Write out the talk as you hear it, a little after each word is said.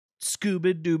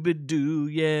Scooby Dooby Doo,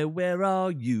 yeah, where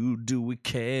are you? Do we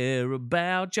care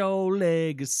about your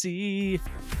legacy?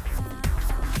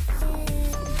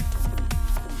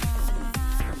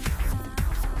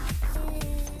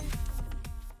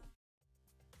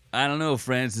 I don't know,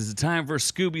 friends. Is it time for a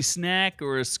Scooby snack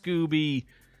or a Scooby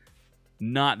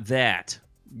not that?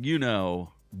 You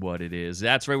know what it is.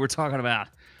 That's right, we're talking about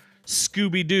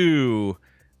Scooby Doo,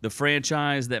 the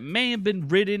franchise that may have been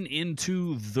ridden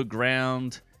into the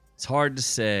ground. It's hard to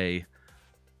say.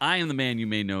 I am the man you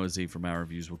may know as Z from Our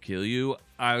Reviews Will Kill You.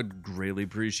 I would greatly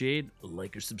appreciate a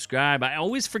like or subscribe. I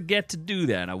always forget to do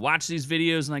that. I watch these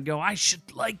videos and I go, I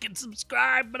should like and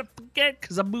subscribe, but I forget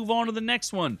because I move on to the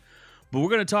next one. But we're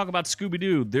going to talk about Scooby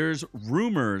Doo. There's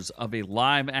rumors of a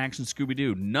live-action Scooby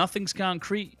Doo. Nothing's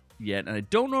concrete yet, and I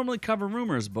don't normally cover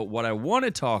rumors, but what I want to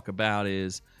talk about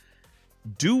is,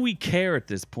 do we care at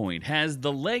this point? Has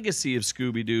the legacy of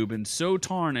Scooby Doo been so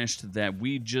tarnished that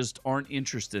we just aren't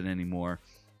interested anymore?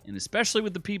 And especially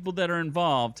with the people that are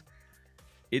involved,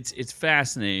 it's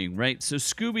fascinating, right? So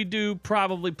Scooby Doo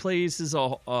probably places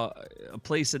a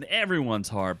place in everyone's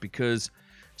heart because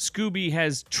Scooby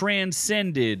has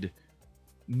transcended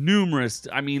numerous,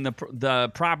 I mean,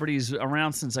 the properties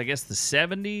around since, I guess, the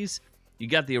 70s. You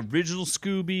got the original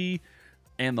Scooby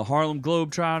and the Harlem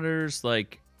Globetrotters,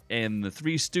 and the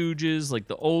Three Stooges, like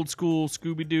the old school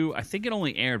Scooby-Doo. I think it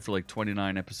only aired for like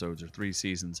 29 episodes or 3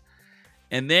 seasons.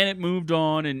 And then it moved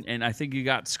on, and I think you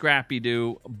got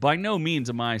Scrappy-Doo. By no means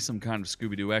am I some kind of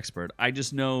Scooby-Doo expert. I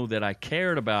just know that I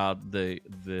cared about I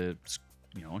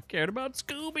cared about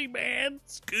Scooby, man.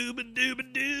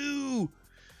 Scooby-Dooby-Doo.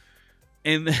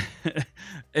 And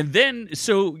then,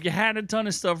 so you had a ton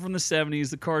of stuff from the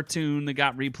 70s, the cartoon that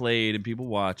got replayed and people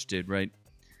watched it, right?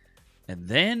 And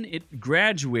then it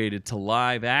graduated to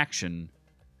live action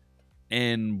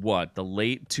in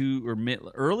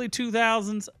the early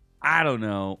 2000s? I don't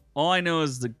know. All I know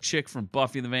is the chick from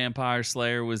Buffy the Vampire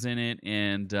Slayer was in it,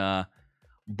 and a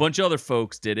bunch of other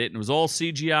folks did it, and it was all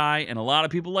CGI, and a lot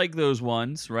of people like those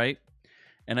ones, right?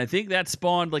 And I think that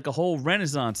spawned like a whole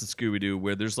renaissance of Scooby-Doo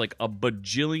where there's like a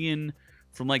bajillion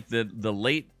from like the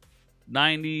late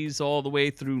 90s all the way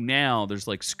through now. There's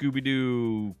like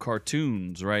Scooby-Doo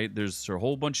cartoons, right? There's a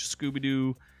whole bunch of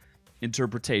Scooby-Doo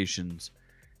interpretations,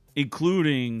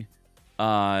 including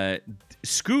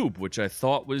Scoob, which I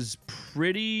thought was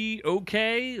pretty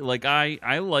okay. Like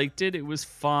I liked it. It was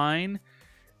fine.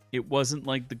 It wasn't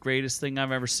like the greatest thing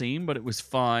I've ever seen, but it was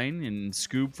fine. And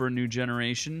Scoob for a new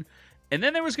generation. And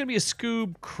then there was going to be a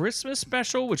Scoob Christmas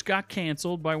special, which got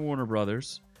canceled by Warner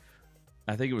Brothers.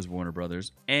 I think it was Warner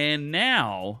Brothers. And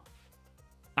now,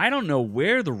 I don't know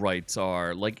where the rights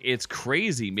are. Like, it's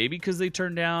crazy. Maybe because they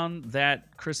turned down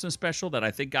that Christmas special that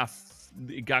I think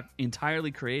got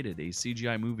entirely created, a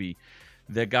CGI movie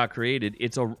that got created.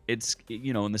 It's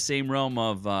in the same realm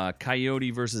of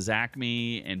Coyote versus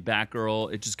Acme and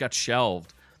Batgirl. It just got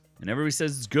shelved. And everybody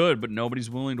says it's good, but nobody's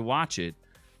willing to watch it.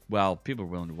 Well, people are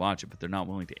willing to watch it, but they're not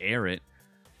willing to air it.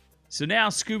 So now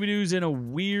Scooby-Doo's in a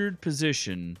weird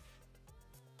position.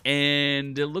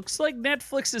 And it looks like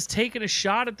Netflix has taken a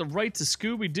shot at the rights of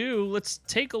Scooby-Doo. Let's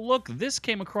take a look. This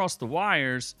came across the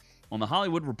wires on The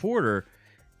Hollywood Reporter.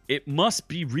 It must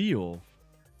be real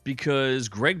because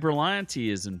Greg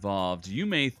Berlanti is involved. You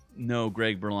may know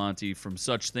Greg Berlanti from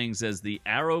such things as the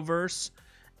Arrowverse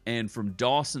and from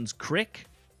Dawson's Creek.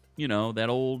 You know, that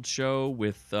old show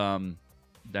with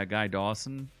that guy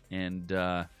Dawson and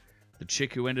the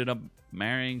chick who ended up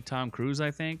marrying Tom Cruise, I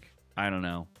think. I don't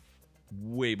know.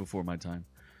 Way before my time.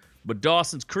 But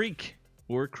Dawson's Creek,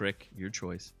 or Crick, your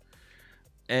choice.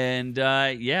 And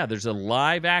there's a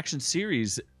live action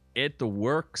series at the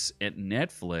works at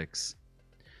Netflix.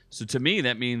 So to me,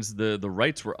 that means the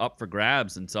rights were up for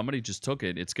grabs and somebody just took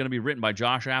it. It's going to be written by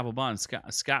Josh Applebaum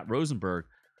and Scott Rosenberg.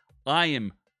 I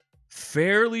am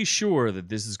fairly sure that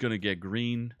this is going to get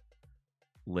green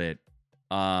lit.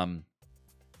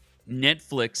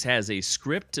 Netflix has a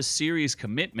script to series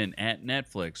commitment at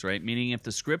Netflix, right? Meaning if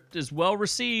the script is well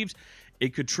received,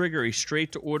 it could trigger a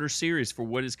straight to order series for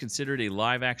what is considered a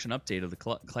live action update of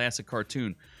the classic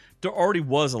cartoon. There already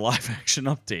was a live action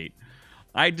update.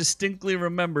 I distinctly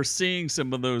remember seeing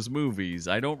some of those movies.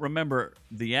 I don't remember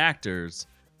the actors.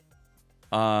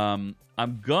 I'm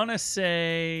gonna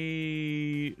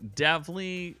say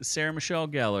definitely Sarah Michelle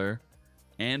Gellar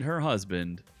and her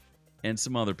husband and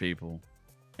some other people.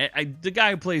 The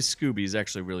guy who plays Scooby is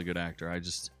actually a really good actor.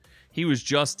 He was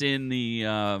just in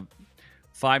the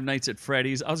Five Nights at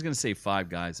Freddy's. I was going to say Five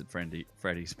Guys at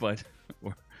Freddy's,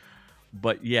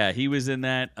 but yeah, he was in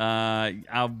that. I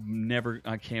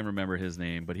can't remember his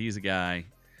name, but he's a guy.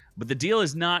 But the deal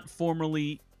is not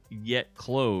formally yet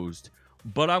closed.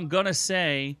 But I'm going to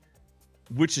say,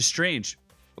 which is strange,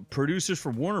 producers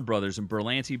for Warner Brothers and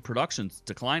Berlanti Productions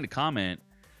declined to comment.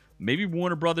 Maybe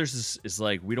Warner Brothers is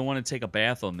like, we don't want to take a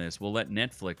bath on this. We'll let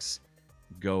Netflix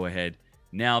go ahead.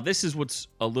 Now, this is what's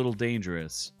a little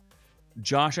dangerous.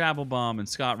 Josh Applebaum and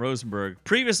Scott Rosenberg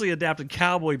previously adapted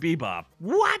Cowboy Bebop.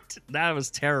 What? That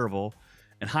was terrible.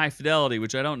 And High Fidelity,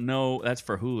 which I don't know. That's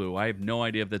for Hulu. I have no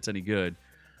idea if that's any good.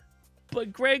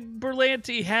 But Greg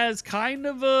Berlanti has kind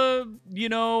of a,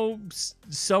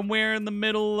 somewhere in the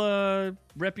middle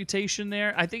reputation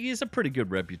there. I think he has a pretty good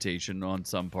reputation on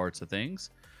some parts of things,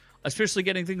 especially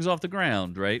getting things off the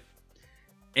ground, right?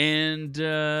 And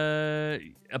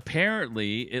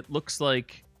apparently it looks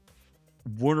like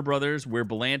Warner Brothers, where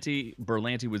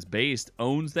Berlanti was based,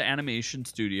 owns the animation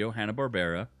studio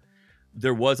Hanna-Barbera.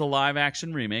 There was a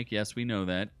live-action remake. Yes, we know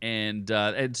that. And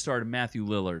it starred Matthew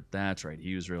Lillard. That's right.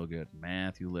 He was real good.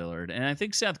 Matthew Lillard. And I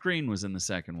think Seth Green was in the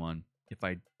second one, if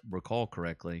I recall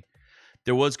correctly.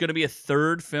 There was going to be a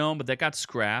third film, but that got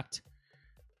scrapped.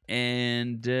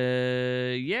 And,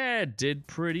 it did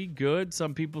pretty good.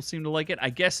 Some people seem to like it. I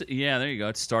guess, yeah, there you go.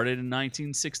 It started in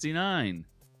 1969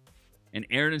 and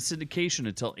aired in syndication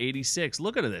until 86.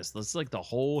 Look at this. That's like the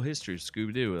whole history of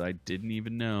Scooby Doo. I didn't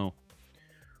even know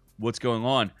what's going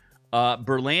on.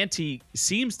 Berlanti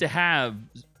seems to have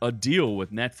a deal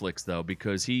with Netflix, though,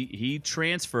 because he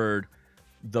transferred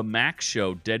the Max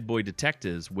show, Dead Boy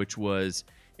Detectives, which was,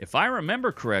 if I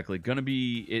remember correctly, going to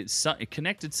be it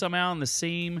connected somehow in the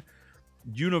same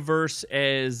universe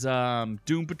as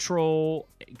Doom Patrol,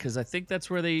 because I think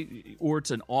that's where there you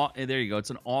go.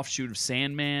 It's an offshoot of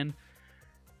Sandman.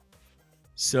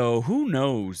 So who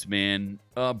knows, man?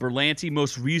 Berlanti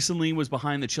most recently was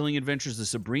behind The Chilling Adventures of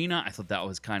Sabrina. I thought that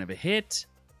was kind of a hit.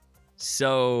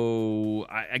 So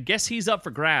I guess he's up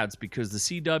for grabs because the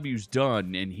CW's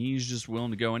done and he's just willing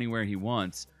to go anywhere he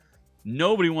wants.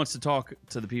 Nobody wants to talk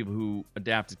to the people who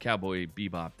adapted Cowboy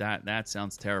Bebop. That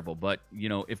sounds terrible. But,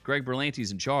 if Greg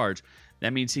Berlanti's in charge,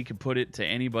 that means he can put it to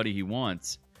anybody he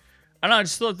wants. I don't know, I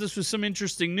just thought this was some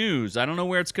interesting news. I don't know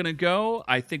where it's going to go.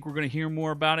 I think we're going to hear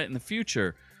more about it in the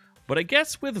future. But I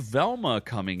guess with Velma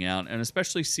coming out, and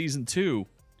especially Season 2,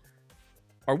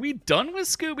 are we done with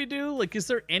Scooby-Doo? Like, is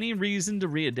there any reason to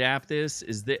readapt this?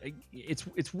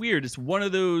 It's weird. It's one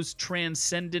of those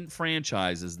transcendent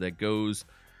franchises that goes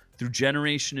through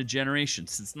generation to generation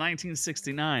since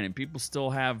 1969, and people still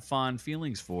have fond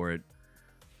feelings for it.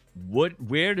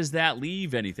 Where does that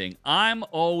leave anything? I'm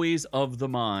always of the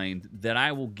mind that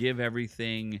I will give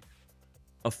everything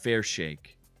a fair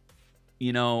shake.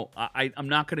 I'm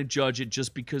not going to judge it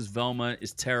just because Velma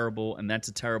is terrible and that's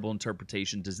a terrible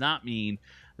interpretation. Does not mean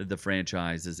that the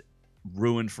franchise is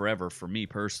ruined forever for me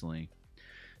personally.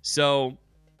 So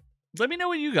let me know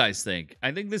what you guys think.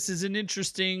 I think this is an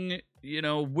interesting,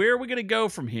 where are we going to go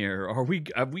from here?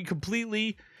 Have we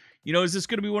completely... is this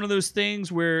going to be one of those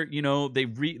things where,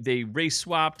 they race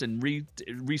swapped and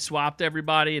re-swapped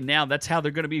everybody, and now that's how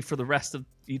they're going to be for the rest of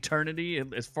eternity?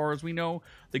 As far as we know,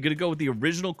 they're going to go with the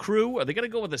original crew? Are they going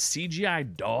to go with a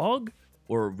CGI dog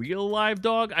or a real live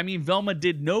dog? I mean, Velma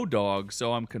did no dog,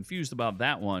 so I'm confused about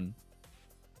that one.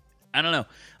 I don't know.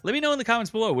 Let me know in the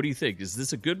comments below. What do you think? Is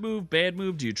this a good move, bad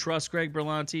move? Do you trust Greg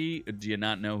Berlanti? Do you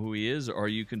not know who he is? Or are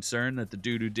you concerned that the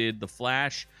dude who did The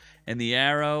Flash and The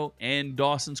Arrow and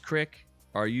Dawson's Creek,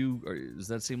 does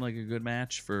that seem like a good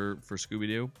match for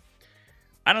Scooby-Doo?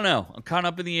 I don't know. I'm caught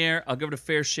up in the air. I'll give it a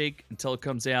fair shake until it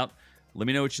comes out. Let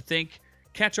me know what you think.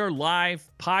 Catch our live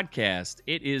podcast.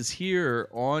 It is here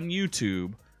on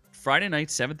YouTube, Friday night,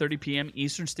 7:30 p.m.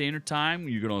 Eastern Standard Time.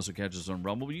 You can also catch us on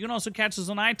Rumble, but you can also catch us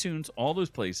on iTunes, all those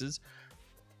places.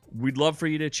 We'd love for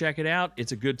you to check it out.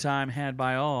 It's a good time had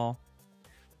by all.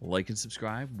 Like and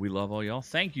subscribe. We love all y'all.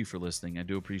 Thank you for listening. I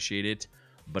do appreciate it.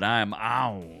 But I'm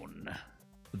on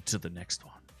to the next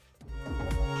one.